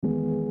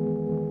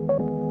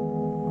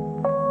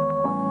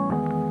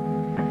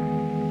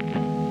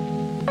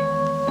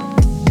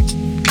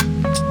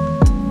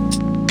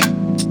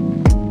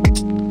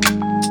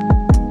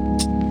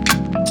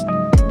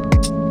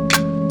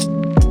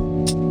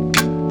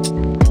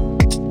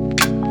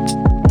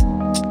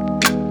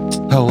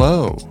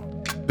Hello,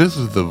 this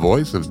is the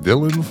voice of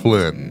Dylan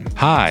Flynn.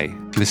 Hi,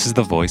 this is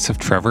the voice of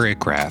Trevor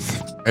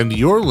Ickrath. And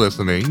you're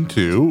listening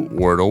to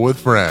Wordle with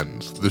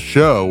Friends, the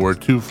show where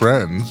two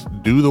friends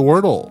do the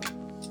Wordle.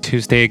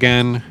 Tuesday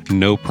again,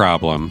 no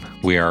problem.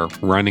 We are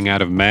running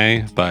out of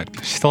May, but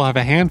still have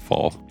a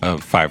handful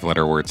of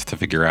 5-letter words to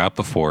figure out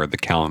before the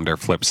calendar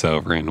flips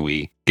over and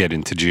we get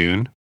into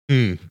June.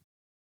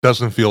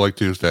 Doesn't feel like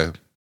Tuesday.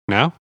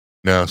 No?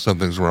 No,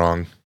 something's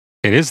wrong.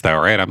 It is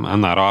though, right?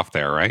 I'm not off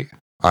there, right?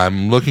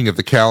 I'm looking at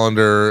the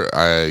calendar.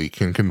 I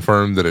can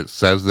confirm that it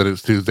says that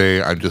it's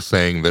Tuesday. I'm just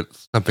saying that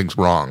something's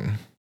wrong.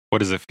 What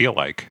does it feel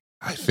like?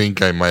 I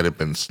think I might have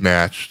been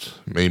snatched,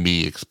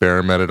 maybe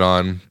experimented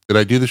on. Did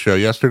I do the show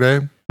yesterday?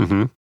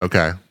 Mm-hmm.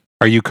 Okay.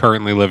 Are you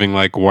currently living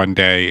like one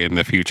day in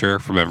the future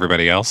from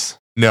everybody else?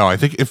 No, I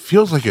think it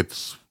feels like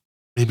it's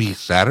maybe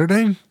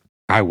Saturday.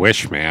 I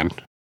wish, man.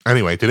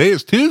 Anyway, today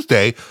is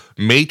Tuesday,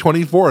 May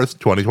 24th,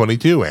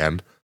 2022,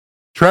 and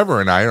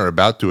Trevor and I are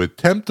about to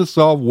attempt to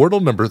solve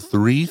Wordle number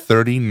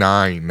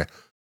 339.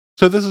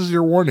 So this is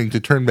your warning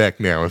to turn back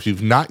now if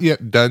you've not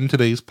yet done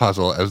today's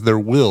puzzle, as there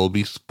will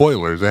be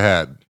spoilers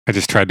ahead. I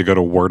just tried to go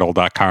to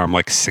Wordle.com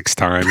like 6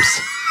 times.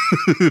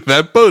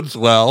 That bodes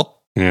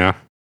well. Yeah.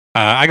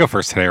 I go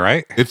first today,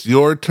 right? It's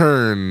your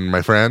turn,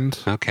 my friend.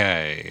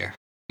 Okay.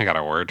 I got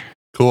a word.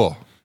 Cool.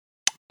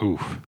 Ooh.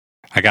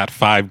 I got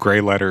 5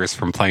 gray letters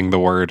from playing the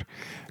word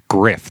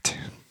grift.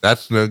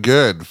 That's no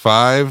good.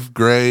 5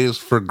 grays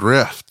for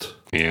grift.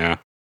 Yeah.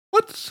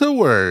 What's a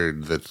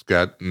word that's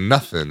got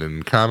nothing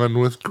in common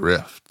with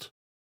grift?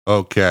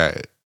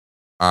 Okay.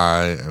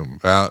 I am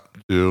about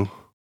to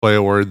play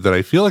a word that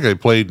I feel like I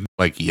played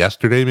like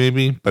yesterday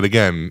maybe, but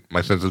again, my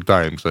sense of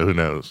time, so who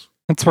knows?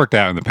 It's worked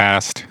out in the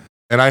past.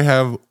 And I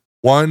have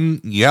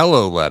 1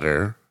 yellow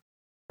letter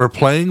for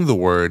playing the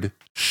word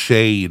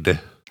shade.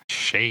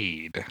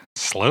 Shade.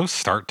 Slow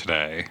start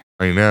today.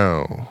 I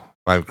know.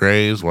 5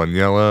 grays, 1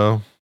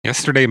 yellow.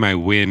 Yesterday, my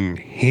win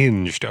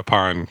hinged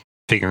upon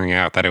figuring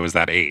out that it was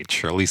that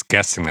H, or at least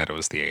guessing that it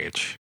was the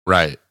H.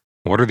 Right.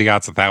 What are the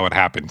odds that that would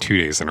happen 2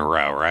 days in a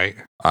row, right?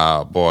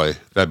 Oh boy,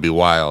 that'd be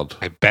wild.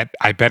 I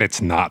bet it's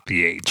not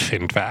the H,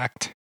 in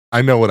fact.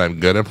 I know what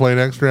I'm gonna play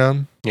next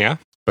round. Yeah?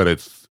 But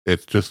it's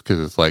just because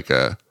it's like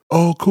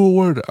cool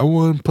word. I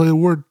want to play a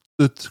word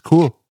that's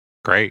cool.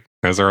 Great.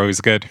 Those are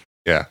always good.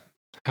 Yeah.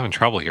 Having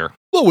trouble here.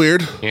 A little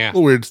weird. Yeah. A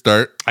little weird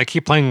start. I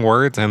keep playing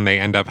words and they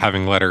end up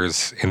having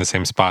letters in the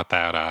same spot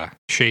that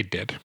shade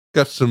did.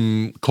 Got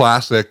some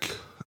classic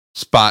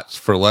spots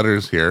for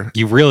letters here.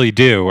 You really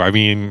do. I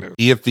mean,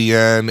 E at the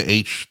end,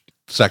 H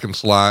second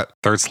slot.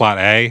 3rd slot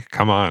A.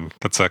 Come on.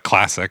 That's a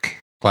classic.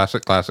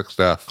 Classic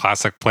stuff.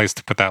 Classic place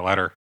to put that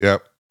letter.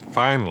 Yep.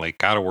 Finally,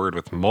 got a word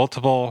with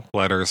multiple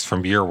letters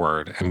from your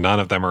word, and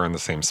none of them are in the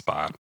same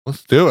spot.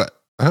 Let's do it.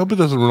 I hope it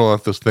doesn't rule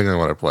off this thing I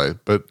want to play,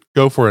 but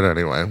go for it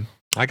anyway.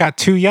 I got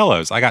 2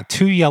 yellows. I got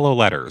 2 yellow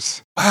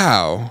letters.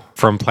 Wow.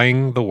 From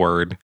playing the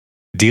word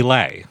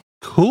delay.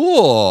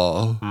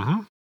 Cool.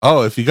 Mm-hmm.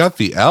 Oh, if you got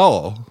the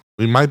L,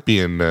 we might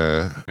be in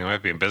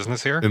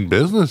business here.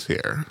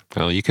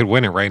 Well, you could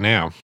win it right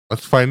now.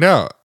 Let's find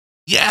out.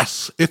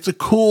 Yes, it's a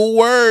cool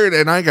word,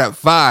 and I got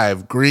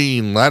 5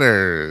 green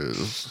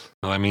letters.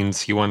 Well, that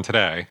means you won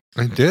today.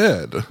 I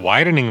did.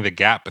 Widening the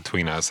gap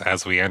between us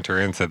as we enter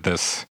into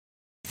this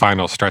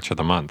final stretch of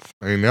the month.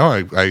 I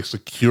know. I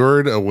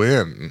secured a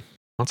win.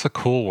 What's a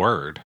cool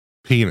word?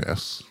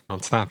 Penis. Well,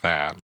 it's not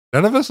that.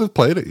 None of us have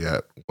played it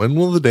yet. When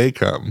will the day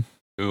come?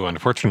 Ooh,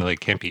 unfortunately, it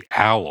can't be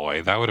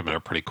alloy. That would have been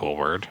a pretty cool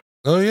word.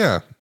 Oh,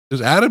 yeah.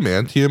 Is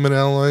adamantium an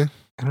alloy?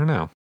 I don't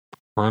know.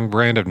 Wrong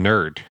brand of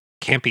nerd.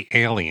 Can't be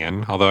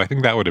alien, although I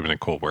think that would have been a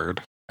cool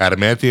word.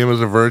 Adamantium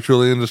is a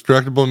virtually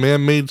indestructible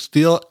man-made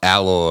steel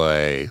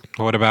alloy.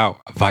 What about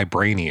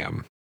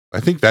vibranium? I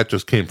think that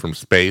just came from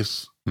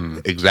space.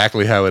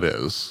 Exactly how it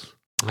is.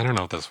 I don't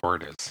know what this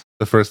word is.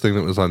 The first thing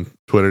that was on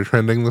Twitter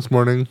trending this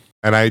morning.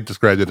 And I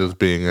described it as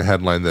being a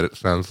headline that it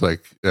sounds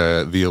like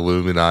the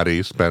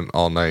Illuminati spent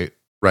all night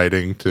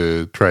writing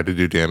to try to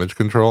do damage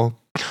control.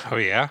 Oh,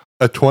 yeah?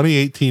 A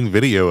 2018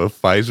 video of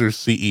Pfizer's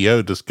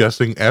CEO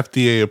discussing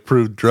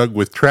FDA-approved drug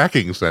with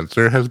tracking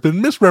sensor has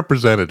been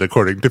misrepresented,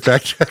 according to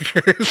fact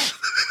checkers.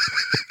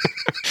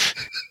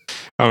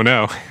 Oh,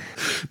 no.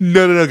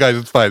 No, guys,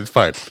 it's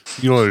fine.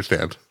 You don't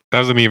understand. That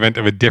was in the event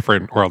of a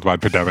different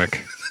worldwide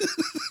pandemic.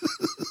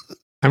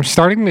 I'm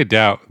starting to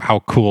doubt how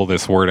cool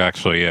this word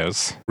actually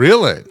is.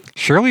 Really?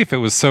 Surely if it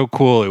was so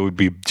cool, it would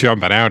be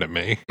jumping out at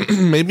me.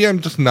 Maybe I'm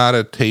just not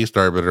a taste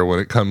arbiter when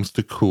it comes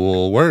to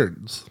cool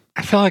words.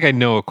 I feel like I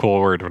know a cool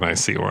word when I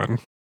see one.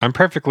 I'm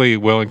perfectly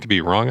willing to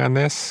be wrong on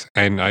this,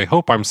 and I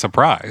hope I'm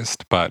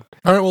surprised, but...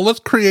 All right, well, let's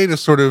create a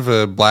sort of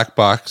a black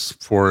box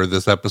for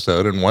this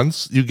episode, and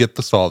once you get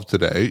the solve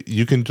today,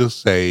 you can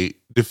just say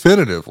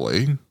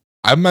definitively,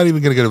 I'm not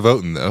even going to get a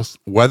vote in this,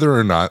 whether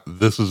or not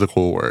this is a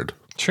cool word.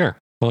 Sure,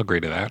 we'll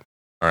agree to that.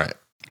 All right.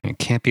 It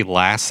can't be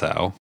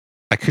lasso.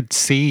 I could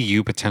see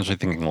you potentially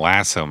thinking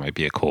lasso might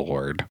be a cool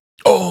word.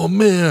 Oh,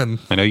 man.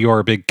 I know you're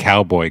a big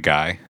cowboy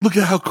guy. Look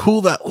at how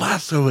cool that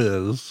lasso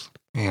is.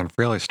 Man, I'm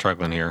really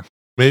struggling here.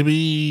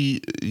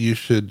 Maybe you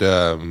should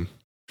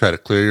try to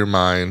clear your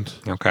mind.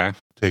 Okay.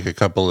 Take a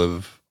couple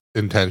of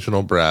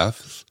intentional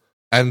breaths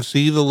and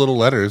see the little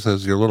letters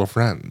as your little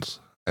friends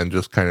and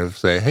just kind of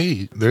say,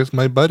 hey, there's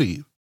my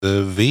buddy,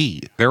 the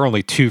V. There are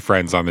only 2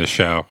 friends on this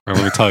show. And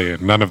let me tell you,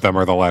 none of them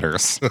are the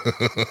letters.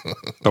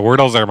 The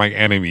Wordles are my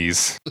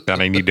enemies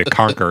that I need to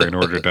conquer in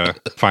order to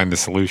find the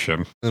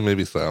solution.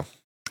 Maybe so.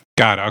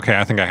 God, okay,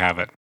 I think I have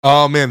it.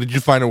 Oh, man, did you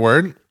find a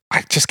word?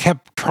 I just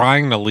kept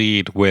trying to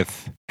lead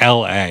with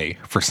LA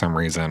for some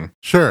reason.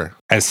 Sure.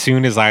 As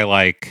soon as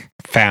I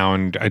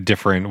found a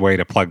different way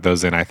to plug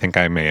those in, I think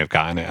I may have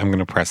gotten it. I'm going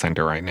to press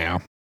enter right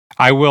now.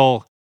 I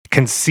will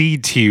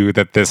concede to you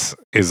that this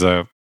is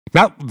not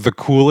the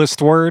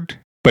coolest word,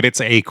 but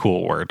it's a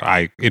cool word,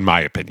 in my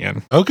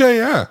opinion. Okay,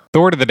 yeah.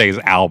 The word of the day is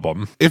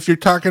album. If you're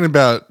talking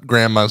about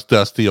grandma's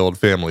dusty old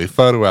family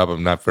photo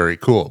album, not very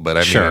cool, but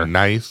I mean a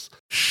nice,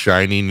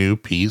 shiny new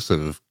piece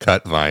of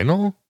cut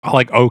vinyl?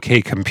 Like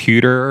OK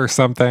Computer or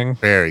something.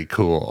 Very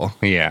cool.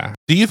 Yeah.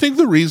 Do you think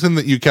the reason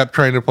that you kept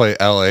trying to play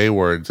LA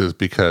words is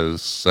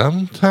because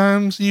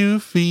sometimes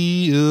you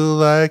feel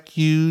like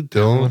you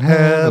don't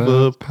have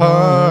a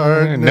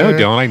partner? No,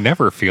 don't. I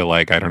never feel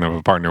like I don't have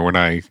a partner when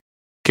I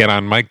get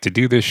on mic to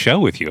do this show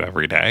with you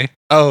every day.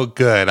 Oh,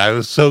 good. I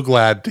was so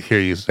glad to hear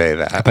you say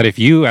that. But if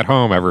you at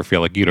home ever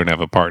feel like you don't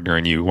have a partner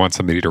and you want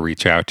somebody to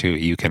reach out to,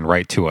 you can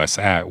write to us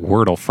at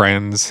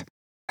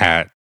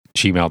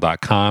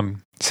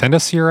wordlefriends@gmail.com. Send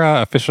us your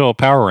official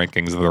power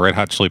rankings of the Red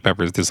Hot Chili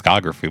Peppers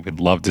discography. We'd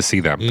love to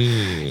see them.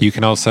 You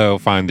can also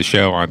find the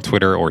show on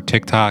Twitter or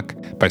TikTok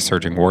by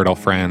searching Wordle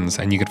Friends,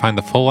 and you can find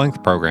the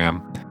full-length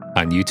program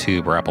on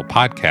YouTube or Apple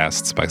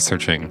Podcasts by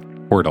searching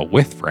Wordle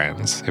with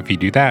Friends. If you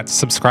do that,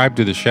 subscribe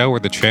to the show or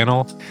the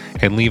channel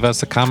and leave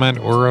us a comment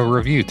or a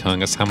review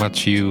telling us how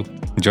much you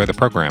enjoy the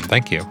program.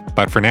 Thank you.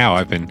 But for now,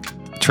 I've been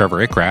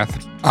Trevor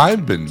Ickrath.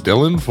 I've been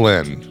Dylan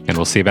Flynn. And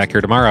we'll see you back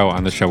here tomorrow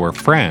on the show where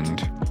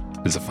friend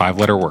is a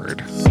 5-letter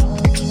word.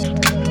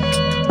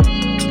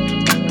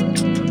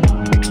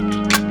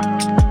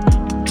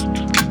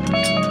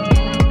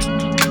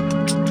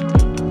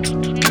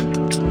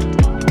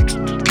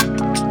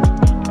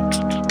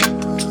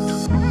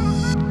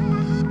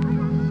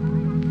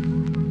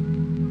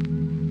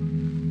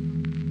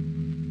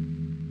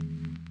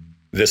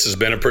 This has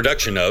been a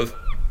production of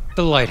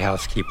The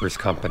Lighthouse Keepers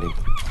Company.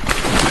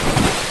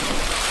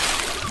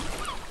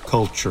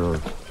 Culture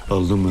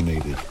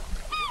illuminated.